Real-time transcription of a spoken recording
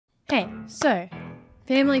Okay, so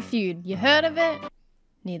Family Feud. You heard of it?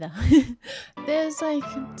 Neither. There's like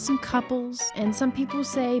some couples, and some people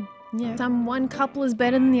say, you know, one couple is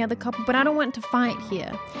better than the other couple, but I don't want to fight here.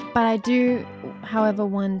 But I do, however,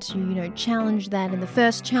 want to, you know, challenge that in the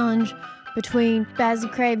first challenge between Bazza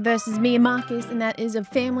Cray versus me and Marcus, and that is a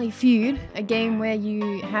Family Feud, a game where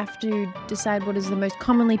you have to decide what is the most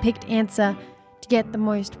commonly picked answer to get the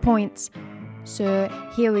most points. So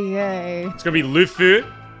here we go. It's gonna be Loserfruit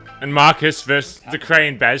and Marcus versus the Cray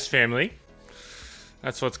and Baz family.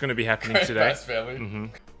 That's what's gonna be happening today. Baz family. Mm-hmm.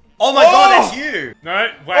 Oh my god, that's you!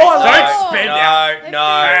 No, wait, don't spend out.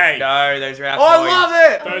 No, those are our coins. I love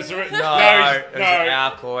it! Those are those are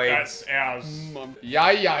our coins. That's ours.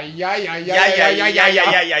 Yeah.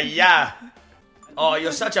 Oh,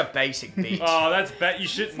 you're such a basic bitch. Oh, that's bad. You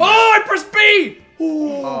shouldn't. Oh, I pressed B!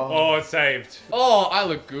 Oh, it's saved. Oh, I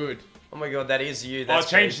look good. Oh my god, that is you. I'll That's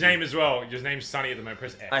change crazy. name as well. Your name's Sunny at the moment.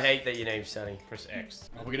 Press X. I hate that your name's Sunny. Press X.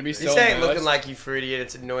 Oh, we're gonna be so This ain't nervous. looking like you, Fruity, and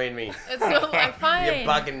it's annoying me. It's not like fine. You're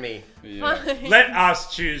bugging me. Yeah. Fine. Let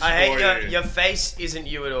us choose I hate for you. your face isn't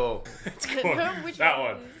you at all. It's cool. No, which That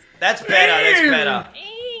one one. That's better, that's better.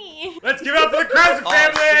 Let's give it up for the Krause Oh,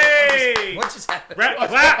 family! shit. What just happened?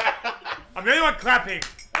 Clap! I'm the only one clapping.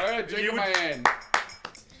 I got a drink in my hand.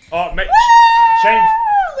 Oh, mate, change.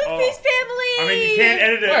 Luffy's family! I mean, you can't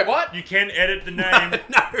edit it. Wait, what? You can edit the name.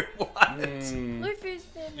 No, what? Luffy's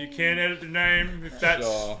family. You can edit the name if that's...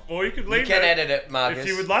 Sure. Or you could leave You can edit it, Marcus. If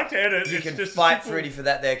you would like to edit, You it's can just fight simple, Fruity for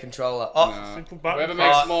that there controller. Oh. No. simple button. Whoever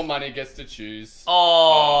makes Oh. more money gets to choose.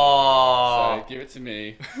 Oh. So give it to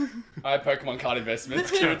me. I have Pokemon card investments.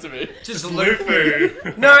 Give it to me. Just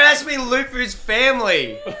Lufu. No, it has to be Lufu's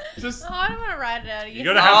family. Just. Oh, I don't want to write it out of you. You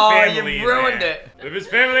gotta have Oh, family you in ruined there. it. Lufu's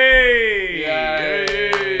family!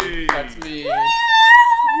 Yay. That's me.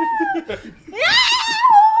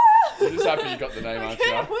 I'm just happy you got the name, aren't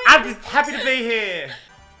you? I'm just happy to be here.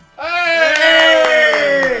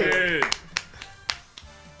 Hey!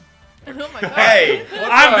 Dude, Oh my god. Hey.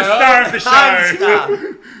 I'm the star of the I'm show. star.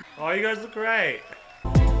 Oh, you guys look great.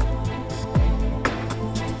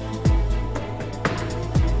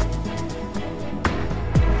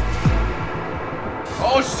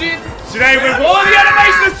 Oh shit! Today we're... Oh, the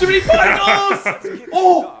animation has too many particles!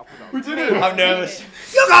 Oh! We did it! I'm nervous.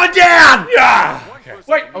 You're going down! Yeah! Okay.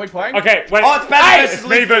 Wait, are we playing? Okay, wait. Oh, it's Bazza versus It's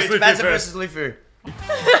me Lufu. versus It's Lufu Bazza first. versus Lufu.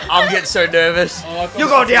 I'm getting so nervous. Oh, I thought You're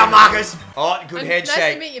it going was down, something Marcus. Oh, good Nice to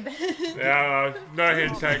handshake. meet you, Ben. Yeah, no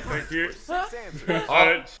handshake, thank you. So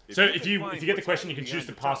if you get the question, you can choose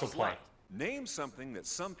to pass or play. Name something that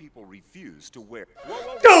some people refuse to wear.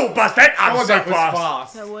 Go, bust that! I'm Oh, so that was fast.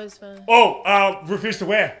 fast. That was fun. Oh, refuse to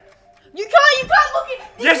wear. You can't look at.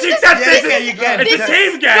 Yes, you this can. is- Yes, This yeah, is- you can. It's a No,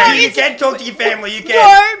 team No, game. you can talk to your family. You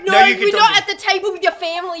can. No, you can you're talk not to- at the table with your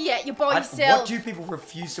family yet. You're by yourself. What do people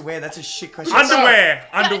refuse to wear? That's a shit question. Underwear.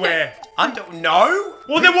 Underwear. No.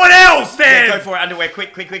 Well, then what else Yeah, go then? for it. Underwear.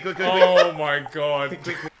 Quick. Oh my god.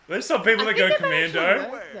 Quick. There's some people that go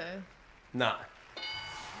commando. Nah.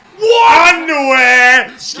 What?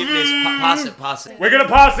 Underwear. Skip this. Pass it. We're gonna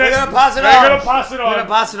pass it. We're gonna pass it We're on. gonna pass it We're gonna on.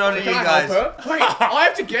 pass it on to you Can I guys. help her? Wait, I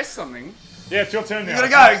have to guess something. Yeah, it's your turn now. You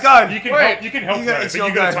gotta go. You can Wait. help. You can help You though, got- it's but your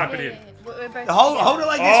you gotta go. type it in. Hold it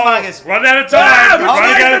like this, Marcus. Running out of time. Ah,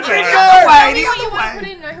 Running out of the time. other way. Tell me The what you other want to put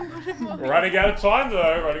way. in. I can put in more. Running out of time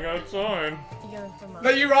though. Running out of time. You're going for mine. No,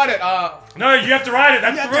 you write it. No, you have to write it.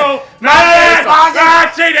 That's You the have to- rule.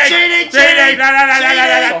 Marcus, Cheating. Cheating. No.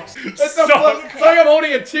 It's like I'm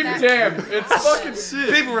holding a Tim Tam. It's fucking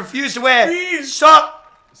shit. People refuse to wear sock.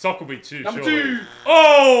 Sock will be two. Number surely. 2.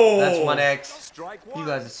 Oh. That's 1x. Strike You one.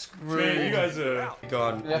 guys are screwed. Man, you guys are.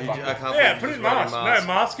 Gone. Yeah, fuck I can't Yeah, believe put you in just wrote mask. No,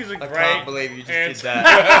 mask is a I great. can't believe you just answer. did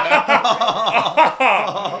that.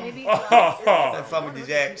 Maybe Have fun with his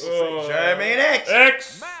ex. Show me an X.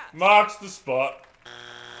 X marks the spot.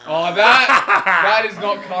 Oh, that is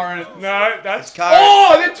not current. No, that's.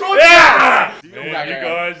 Oh, they're talking. Yeah! Okay, Man, you okay.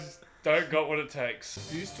 guys don't got what it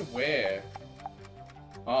takes. Used to wear.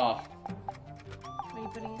 Oh, What are you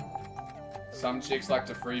putting in? some chicks like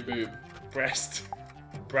to free boob. Breast.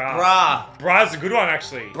 Bra. Bra. Bra's a good one,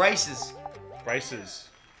 actually. Braces. Braces.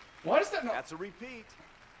 Why does that not? That's a repeat.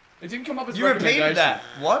 It didn't come up as You repeated that.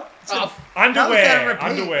 What? Oh, How is that a Underwear. repeat?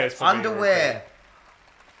 Underwear is probably Underwear.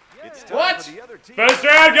 It's time What? for the other team. First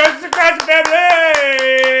round goes to the Krause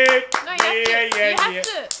family! No, you have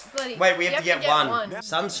to. Bloody. Wait, we have to get one. What'd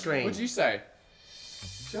Sunscreen. you say?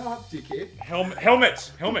 Shut up, dickhead.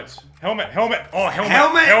 Helmet. Oh,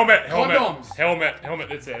 helmet. Helmet? Condoms.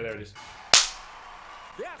 It's there it is.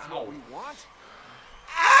 That's what we want.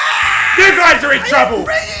 You guys are in trouble!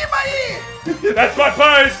 Bring it in my ear! That's my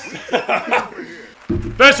pose!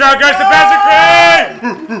 First round goes to Bazza Cray!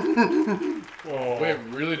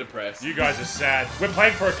 We're really depressed. You guys are sad. We're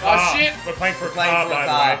playing for a car. Oh, shit. We're playing for a Playing car, for a by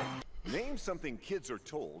car. the way. Name something kids are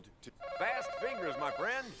told to. Fast fingers, my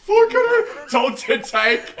friend. Look at it. Told to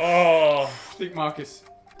take. Oh. Think Marcus.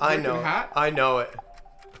 I Looking know. hat? I know it.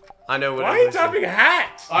 I know what Why it are you is. typing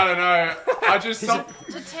hat? I don't know. I just To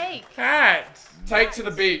take. Hat. take to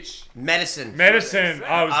the beach. Medicine. Medicine.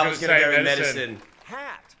 I was I going was to gonna say go with medicine. medicine.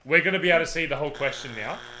 Hat. We're going to be able to see the whole question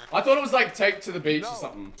now. I thought it was like take to the beach or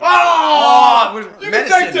something. Oh, You can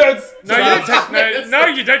medicine. take turns. No, you don't take, no,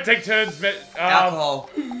 you don't take turns. Alcohol.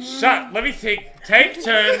 Shut. Let me think. Take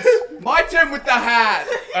turns. My turn with the hat.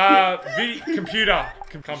 The computer.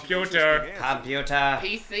 Computer. Computer.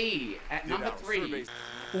 PC at number 3.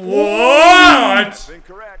 What?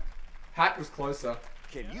 Incorrect. Hat was closer.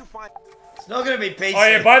 Can you find? It's not gonna be pizza. Oh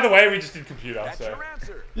yeah. By the way, we just did computer. That's So. your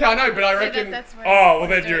answer. Yeah, I know, but I Yeah, reckon. that's what Oh well,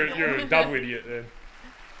 then I you're don't know. a double idiot then.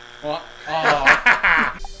 What?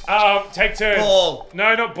 Oh. Take turns. Ball.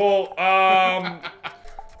 No, not ball.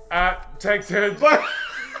 Take turns.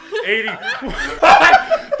 Eating.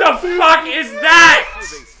 What the fuck is that?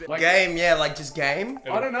 Like, Game, yeah, like just game.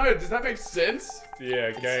 I don't know. Does that make sense?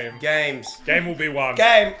 Yeah, game. Games. Game will be one.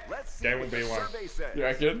 Game. Let's see Game what will be the one. survey says. You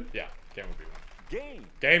reckon? Yeah, game will be one. Game.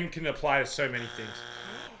 Game can apply to so many things.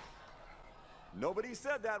 Nobody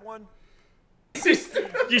said that one.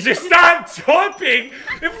 You just start typing.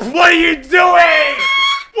 What are you doing?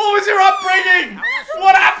 What was your upbringing?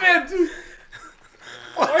 What happened?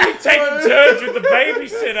 Why are you taking turns with the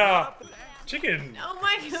babysitter? Chicken. Oh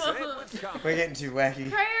my Say god. what's coming. We're getting too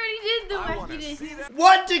wacky. I already did the I want to see wackiness. that.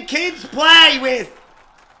 What do kids play with?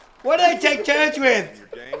 What do they take turns with?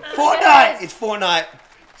 Your game. Fortnite. It's Fortnite.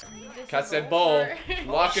 Cat said ball.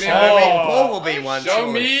 Lock it in. Show me. Oh. Ball will be one.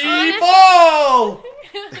 Show choice. me ball.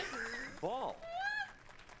 Ball.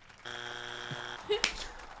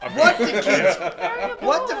 What do kids?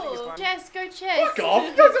 What the- Chess, go chess. Fuck off. You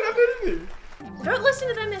guys don't have anything. Don't listen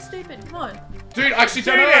to them, they're stupid. Come on. Dude, I actually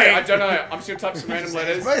don't know. Cheating. I don't know. I'm just gonna type some random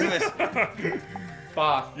letters. Both of us.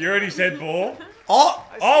 Bath. You already said ball. Oh,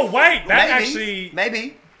 Oh wait, that maybe. actually.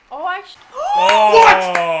 Maybe. Oh, actually.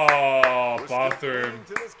 Oh, We're still bathroom. going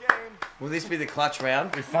to this game. Will this be the clutch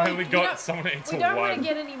round? We finally We got don't- someone into We don't want to one.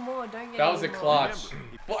 get any more. Don't get That any was a more. clutch.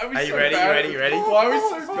 Why are we Are you so ready? bad? You ready? You ready? Why are we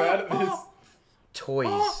so bad at this?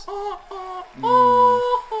 Toys.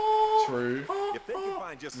 True. If they can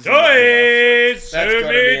find just Toys. That's gotta Show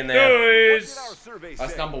be me in there. What did our toys. survey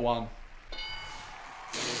That's say? number 1.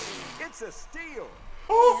 It's a steal.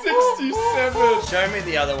 67. Show me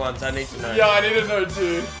the other ones. I need to know. Yeah, I need to know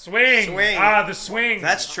too. Swing. Swing. Ah, the swing.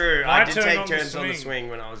 That's true. My I did turn take on the turns on the swing. swing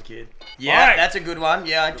when I was a kid. Yeah, Alright. that's a good one.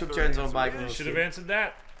 Yeah, I took turns on bike when I was a Should have kid. answered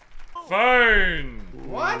that. Phone.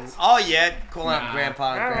 What? Oh yeah, call out Nah.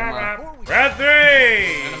 grandpa and grandma. Round 3.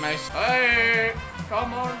 Animation. Hey,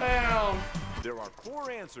 come on down. There are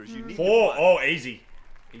 4 answers you need 4. to find. Oh, easy.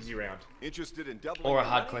 Easy round. Interested in doubling Or a your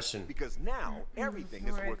hard money? question. Because now everything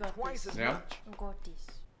is Alright, worth got twice this. as Yeah. much. I got this.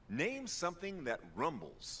 Name something that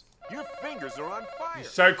rumbles. Your fingers are on fire.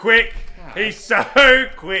 So quick. He's so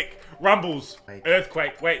quick. Rumbles. Wait.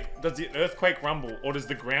 Earthquake. Wait, does the earthquake rumble or does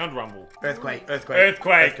the ground rumble? Earthquake, earthquake.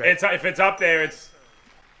 Earthquake. It's if it's up there, it's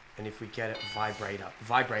And if we get it, vibrator.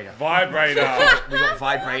 Vibrator. vibrator. We got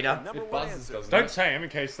vibrator. Number It one buzzes, answer. doesn't Don't it? say him in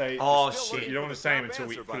case they. Oh Still shit. You don't want to say him top until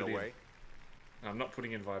we answer, put by it the in. way. No, I'm not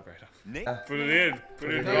putting in vibrator. Name Put it in. Put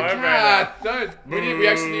it in No, vibrator. Cat, don't. We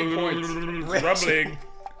actually need points. Rumbling.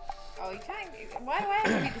 Oh, you can't. Why have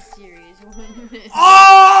to be the serious one?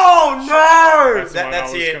 Oh no! That's the one That's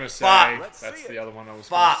I was it. gonna say. Fuck. Let's That's see the it. other one I was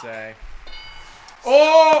Fuck. gonna say.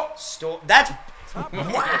 Oh! That's what?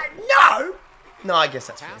 No. No, I guess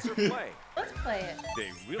that's pass fair. or play. Let's play it.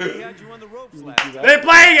 They really had you on the ropes last time. They're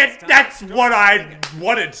playing it. That's what I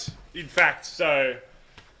wanted. In fact, so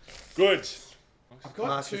good. I've got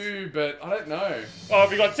Marcus. 2, but I don't know. Oh,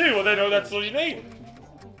 if you got 2, well then that's all you need.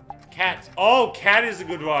 Cat. Oh, cat is a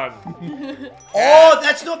good one. Oh,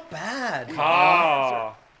 that's not bad.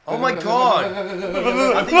 Car. Oh my god.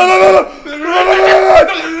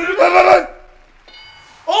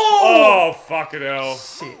 Oh, fucking hell.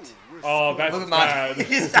 Shit. Oh, that's Look at bad.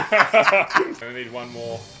 Marcus. I need one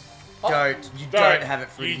more. Don't. You Don't. don't have it,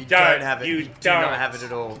 free. You You don't. don't have it. You You do don't. not have it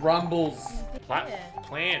at all. Rumbles. Plant. Yeah.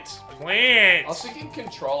 Plant. I Plant. was thinking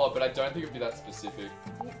controller, but I don't think it'd be that specific.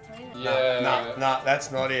 Play it. Yeah. No,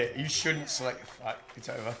 that's not it. You shouldn't select. Fuck, it's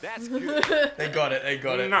over. That's good. They got it. They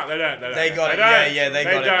got it. No, they don't. They don't. They got it. don't. Yeah, yeah, they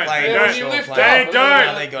got it. Don't. Plain, They Yeah, don't. when you lift plain. up, They look don't. at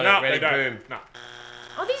Now they got no, it. Ready, they don't. boom. No.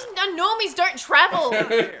 Oh, these normies don't travel.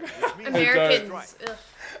 Americans.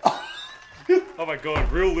 Ugh. Oh my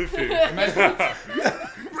god, real Luffy.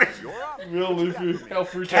 You're up. Real Luffy. El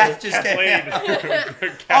Fruto. Cat just Cat came.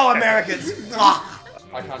 lead. Oh, Americans. Ah.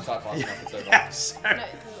 I can't type fast enough. It's over. Yes. No, it'll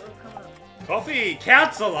come up. Coffee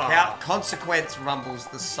counselor. Consequence rumbles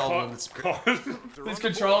the soul and the spirit. This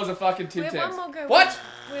controller's a fucking We Tim have Tams. one more go. What?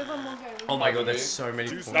 We have one more go. Oh my god, there's so many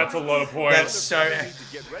points. That's a lot of That's points. so...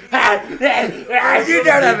 Get ready. You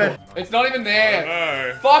don't have it. It's not even there.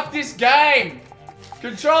 No. Fuck this game.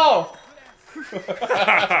 Control.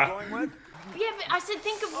 Going with? Yeah, but I said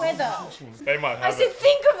think of weather. They might I have said it.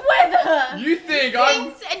 think of weather. You think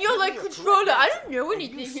I'm... Things, and you're like controller. I don't know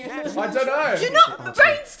anything. I don't know. You're not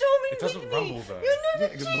brainstorming. It doesn't with me. rumble, though. You're not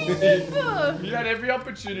a achiever. You had every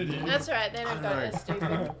opportunity. That's right. They don't go that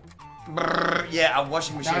stupid. Brrr, yeah, a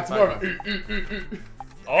washing machine. That's more of a ooh, ooh, ooh, ooh.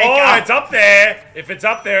 Oh, it's up there. If it's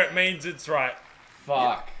up there, it means it's right.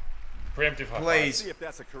 Fuck. Preemptive high five. Please. See if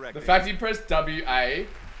that's a correct. The fact you pressed WA.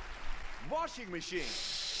 Washing machine.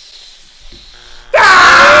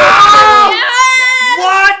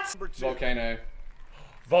 What? Number 2. Volcano.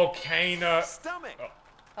 Volcano. Stomach.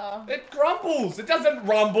 It grumbles. It doesn't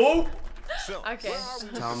rumble. So, Okay. where are we?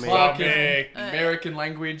 Tell me. Fucking Stomach. American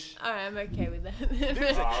language. Alright, I'm okay with There's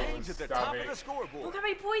that. a change at the top of the Look scoreboard. how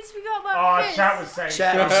many points we got, Oh, Marcus. chat was saying.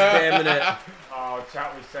 Chat was spamming it. Oh,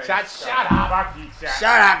 chat was saying. Chat, shut up. Fuck you, chat.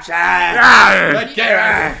 Shut up, Chad.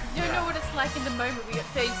 Okay. You don't know what it's like in the moment. We got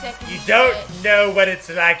 30 seconds. You don't know what it's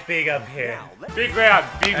like being up here. Now, let Big round,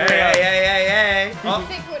 big Hey, round, hey.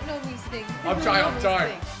 Think what normies think. I'm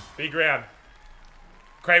trying. big round.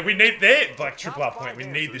 Craig, we need that like triple top up point. We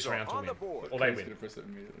 5 need this answers round to are on win, the board. or they He's gonna win. press it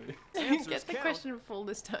immediately. answers Get the count. question full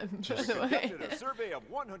this time, by the way. Conducted a survey of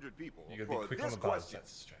 100 people You gotta for be quick on this the buzz. question.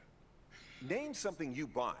 That's straight. Name something you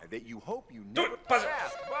buy that you hope you Do never it, buzz it.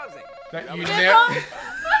 fast buzzing. That you Never. never. Marcus,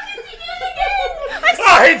 you did it again! I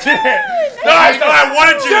I did it! Nice! I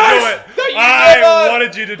wanted you to do it! That you I never-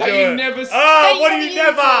 wanted you to do that you it! never- Oh, That you what do never you use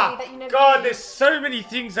never? it, that you never God, use. there's so many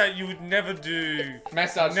things that you would never do.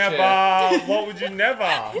 Massage Never. chair. What would you never?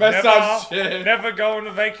 Massage never, chair. never go on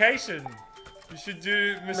a vacation. You should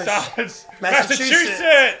do massage.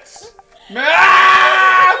 Massachusetts.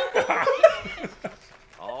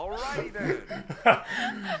 Alrighty then.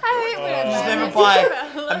 hate when I Just never manage.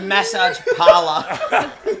 buy a massage parlor.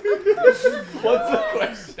 What's the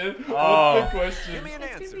question? Oh. What's the question? Give me an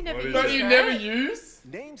answer. We never What is use Don't it? you right? never use?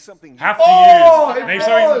 Name something you Have to Oh, use. it Name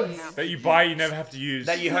something was. that you buy you never have to use.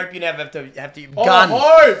 That you hope you never have to Oh, gun.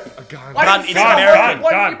 hope. A gun. Why Gun, did it's you say American. hope?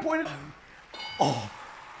 Why Gun. did you point it? answer.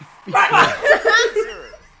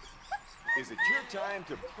 Is it your time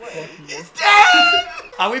to play?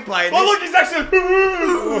 Are we playing Oh this? look, he's actually.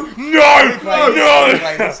 Are we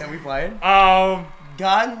playing this? Are we playing? No.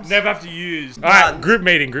 Guns? Never have to use. All right, Guns. group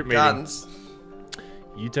meeting. Guns.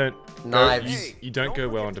 You don't. Knives. You don't go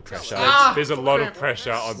well under pressure. Ah! There's a lot of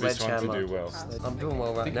pressure on this one to Sledgehammer. do well. I'm doing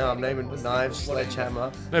well right now. I'm naming knives,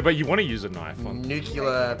 sledgehammer, No, but you want to use a knife on.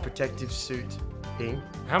 nuclear protective suit thing.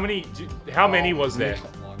 How many? How many was there?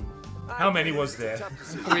 One. How many was there? Tough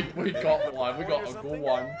decision. We got one. We got a good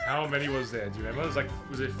one. How many was there? Do you remember?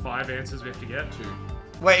 Was it 5 answers we have to get? 2.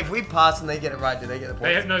 Wait, if we pass and they get it right, do they get the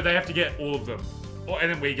point? They have to get all of them,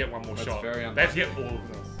 and then we get one more That's shot. very They have to get all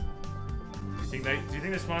of them. Do you think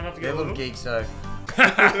they're smart enough to They're get all little of them? geeks, so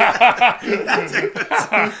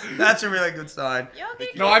that's a really good sign. You're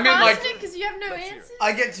getting No, I meant like- because you have no answers.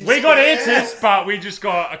 I get to. We got answers, but we just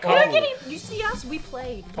got a You're couple. getting. You see us? We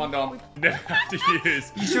played. Condom. Never have to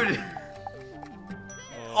use. You should.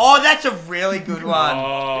 Oh, that's a really good one.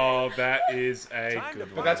 Oh, that is a good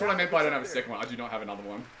But one. that's what I meant by I don't have a second one. I do not have another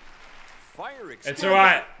one. Fire It's extinguisher.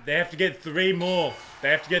 alright. They have to get 3 more. They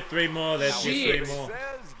have to get 3 more. They have to Shit. get 3 more.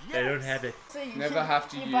 Says They don't yes. have it. So you Never have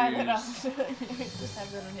to you buy that up. use- You don't just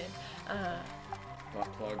have that on hand.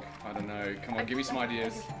 Butt plug. I don't know. Come on, give me some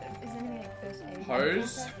ideas. Is anything like first aid? Hose? or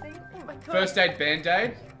something? Oh my god. First aid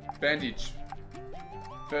band-aid. Bandage.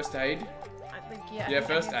 First aid. I think, Yeah, I think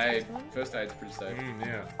first that's aid. this one. First aid's pretty safe.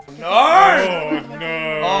 Yeah. No. Oh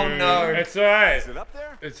no. Oh, no. It's alright. Is it up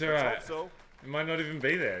there? It's Let's alright. hope so. It might not even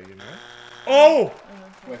be there, you know? Oh!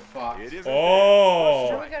 We're fucked. It is.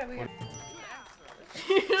 Oh! We got it.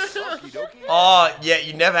 Okie dokie. Oh, yeah.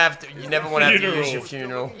 You never have to. You never want to have to use your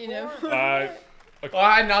Funeral. funeral. You know.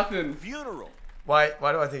 I had nothing. Funeral. Why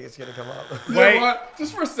do I think it's gonna come up? You Wait. know what?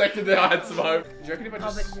 Just for a second there, I had some hope. Do you reckon if I Oh,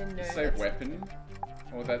 just but you know, say that's- weapon?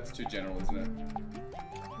 Well, that's too general, isn't it?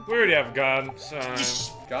 We already have gun, so.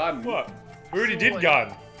 Garden. What? We already did Sword.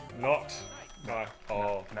 gun. Not. No.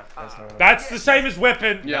 Oh. That's not That's the same as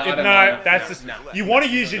weapon. Yeah, I If don't no, know. that's the. You want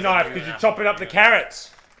to use your knife because you're chopping up the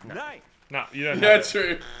carrots. Knife. No, you don't. Yeah, have it.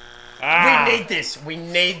 true. Ah. We need this. We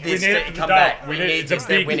need this need it to for come the back. dog. We We need- need it's a this.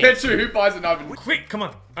 They're big- winning. Yeah, true. Who buys an oven? Quick, come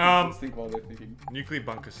on. Let's think while they're thinking. Nuclear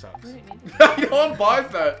bunker sucks. No one buys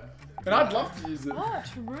that. And I'd love to use it. Oh,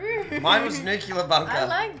 true. Mine was nuclear bunker. I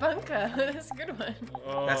like bunker. That's a good one.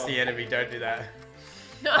 Oh. That's the enemy. Don't do that.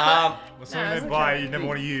 No. What's something they buy you never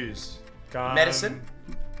want to use? Gun. Medicine.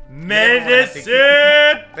 Medicine.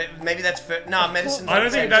 But maybe that's first. No, medicine. I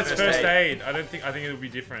don't think that's first aid. I think it'll be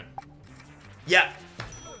different. Yeah.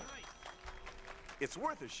 It's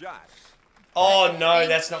worth a shot. Oh no,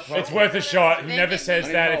 that's not. It's worth a shot. He never says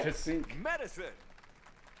that if it's. Medicine.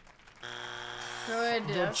 Good.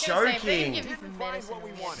 You're I was gonna say, if they joking. give you some medicine what we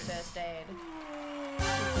and get wanted. first aid.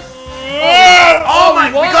 Oh my!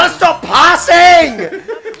 We gotta stop passing.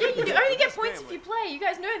 Yeah, you only get points if you play. You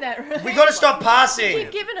guys know that, right? We gotta stop passing.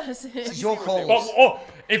 Keep giving us it. It's your call.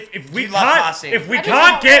 If we You love can't passing. if we I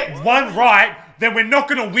can't don't get one right, then we're not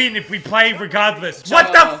gonna win if we play regardless. What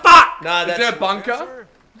What the fuck? No, Is there a that's. bunker?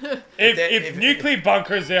 If nuclear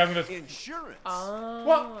bunker is there, I'm gonna. Insurance. Oh,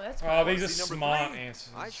 What? that's Oh, these are See number smart 3? answers.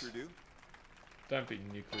 I sure do. Don't be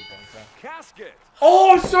nuclear bunker. Casket.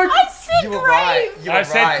 Oh, so. I said You were grave. right. You were I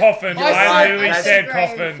said right. coffin. I I said- literally I said said grave.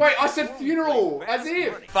 coffin. Wait, I said funeral. As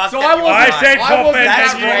if. Fuck So that, I you was- were I right. said I coffin wasn't-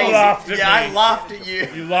 That's and you crazy. laughed at Yeah, I me. laughed at you.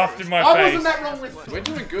 You laughed in my I face. wasn't that wrong with. We're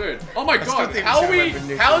doing good. Oh my still god. think How we are we? should've went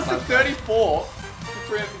with How is the nuclear 34?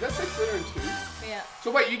 Did that say 302? Yeah.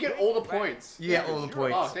 So wait, you get all the points. You get all the Oh,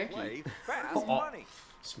 points. thank you. Play fast money.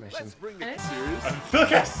 Smash Let's him. bring the Serious? Look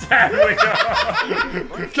how sad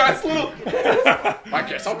we are. Guys, little. I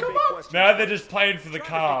guess I'll come up. Now they're just playing for the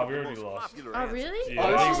car. We already lost. Oh, really? Yeah,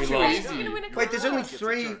 Oh, I this think is we too lost. easy. You're gonna win a Wait, there's car. only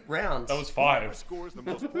 3 rounds. That was 5. scores the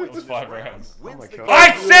most That points was in 5 this round rounds. Oh my wins the god.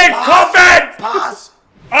 I said coffin! Pass.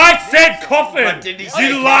 I said coffin! But did he say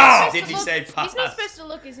You pass? laughed! Did he say He's pass? not supposed to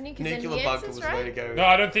look, isn't he? Because then Nuclear he bunker answers, was the way to right? go. No,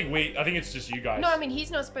 I don't think I think it's just you guys. No, I mean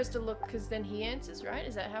he's not supposed to look because then he answers, right?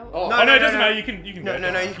 Is that how? Oh, Oh, no, no, it doesn't no. matter. You can No, go.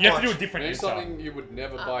 no, no, you can You have to do a watch. different There's answer. something you would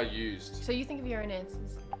never buy used. So you think of your own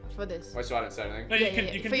answers for this? Wait, so I don't say anything. No, Yeah, you can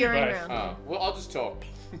yeah, you can for do your own both. round. Oh, well, I'll just talk.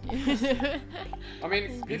 Yeah. I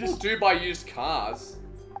mean, people just- do buy used cars.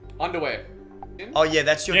 Underwear. Oh yeah,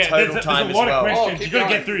 that's your Yeah, total there's time a as lot of well. questions. Oh, You gotta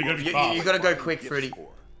keep get through. You gotta be You fast. gotta go quick, Fruity.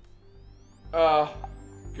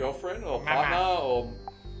 Girlfriend or Mama. partner or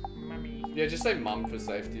Mummy. yeah, just say mum for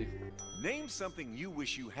safety. Name something you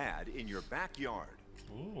wish you had in your backyard.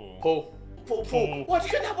 Ooh. Pull. Pull. Why'd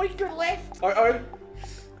you go that way? You go left. Oh.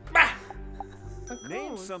 Bah.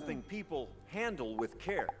 Name something people handle with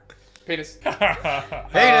care. Penis.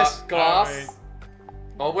 Penis. Glass.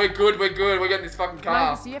 Oh, we're good. We're getting this fucking car.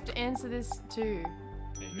 Marcus, you have to answer this too.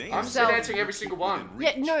 Name I'm still Self. answering every single one.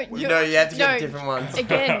 Yeah, no, No, you have to get different ones.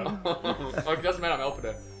 Again. Oh, it doesn't matter. I'm helping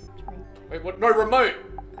her. Wait, what? No, remote.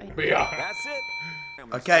 Beer. That's it.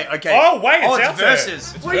 Okay. Oh wait, it's Oh, it's out there.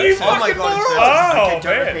 versus. It's What are you versus. Oh my god, it's versus. Oh, Okay,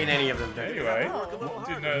 don't man. repeat any of them. Don't. Anyway,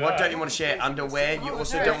 didn't know What that. don't you want to share? Underwear. You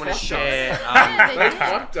also don't want to fucked share. Yeah, they They did.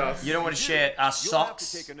 fucked us. You don't want to share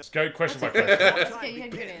socks. Let's go question by question. Okay, you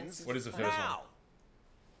had good answers. What is the first one? Now.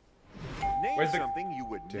 Name Where's the- something you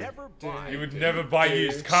would never buy. You would never buy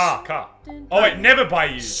used car. Oh wait, never buy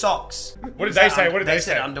used. Socks. What did they say? What did they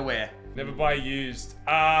said say? underwear. Never buy used.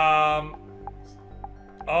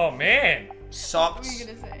 Oh man. What were Socks. you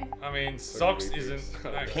gonna say? I mean, socks isn't.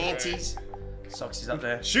 that great. Panties. Socks is up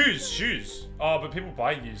there. Shoes. Oh, but people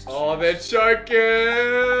buy used. Oh, shoes. they're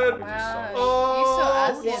choking. Wow. Oh. You saw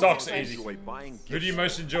us answer Socks questions. easy. Enjoy buying Who do you gifts.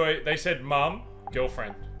 most enjoy? They said mum,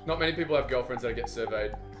 girlfriend. Not many people have girlfriends that get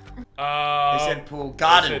surveyed. They said pool. They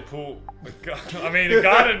Garden. said pool. I mean, a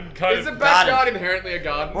garden kind Is a of. backyard inherently a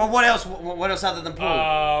garden? Well, what else? What else other than pool?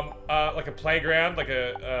 Like a playground, like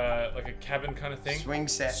a cabin kind of thing. Swing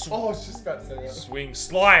set. Oh, I was just about to say that. Swing,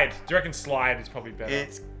 slide. Do you reckon slide is probably better?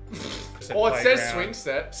 It's Said Oh, it says playground. swing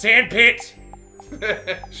set. Sand pit.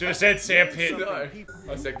 Should have said sand pit. No,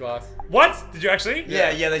 I said glass. What? Did you actually?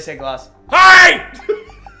 yeah. They said glass. Hey!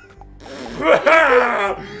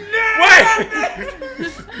 Wait!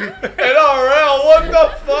 NRL, what the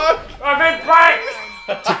fuck? I meant brain.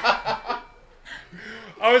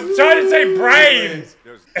 I was trying to say brain.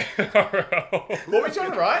 There's What were we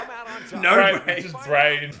trying to write? come out on top. No Brain, brain. just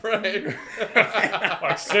brain. Right.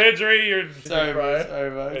 Like surgery or It's over. It's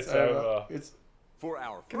over. It's It's over. over. It's. For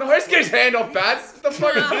our Can the host get his hand off, Baz? What the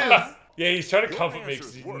fuck is this? Yeah, he's trying to comfort me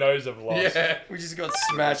because he knows I've lost. Yeah. We just got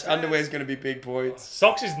smashed. Underwear's gonna be big points.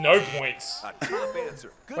 Socks is no points. a top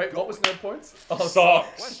answer. Good Wait, what going. was no points? Oh,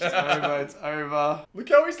 Socks. It's over. It's over. Look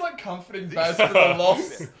how he's like comforting Baz for the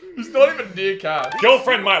loss. He's not even near card.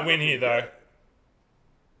 Girlfriend might win here though.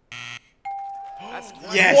 That's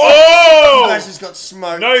Yes. Whoa! You guys just got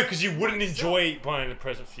smoked. No, because you wouldn't enjoy buying a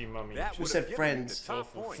present for your mummy. That Who would said have given you friends? the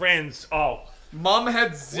top point. Friends. Oh. Mum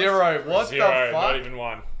had 0. What Zero, the fuck? not even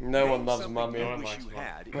one. No one loves mummy. No one Wish likes you mum.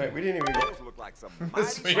 had. Wait, we didn't even get. Those look like some mighty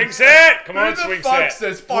Swing set! Come on, Who the swing fuck set.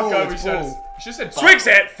 says fuck Ball, over? it's She ball. should have said Swing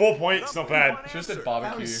set! 4 points, not bad. She should have said That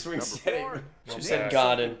barbecue. was swing Number setting. 4. She said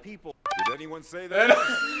garden. People. Did anyone say that?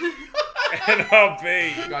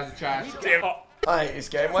 NRB. You guys are trash. Damn. Oh, I hate this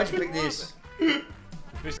game. Why'd you pick this?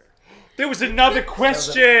 there was another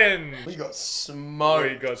question! We got We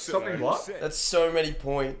smoked. got Something what? That's so many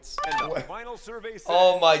points. And the final survey says.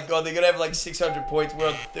 Oh my god, they're gonna have like 600 points. We're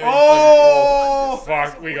on 30. Oh!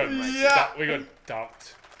 Fuck, we got Yeah. we got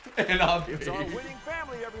dumped. It's our NRB. winning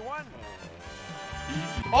family, everyone.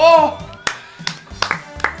 Oh!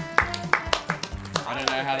 I don't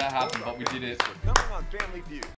know how that happened, but we did it. Coming on Family Feud.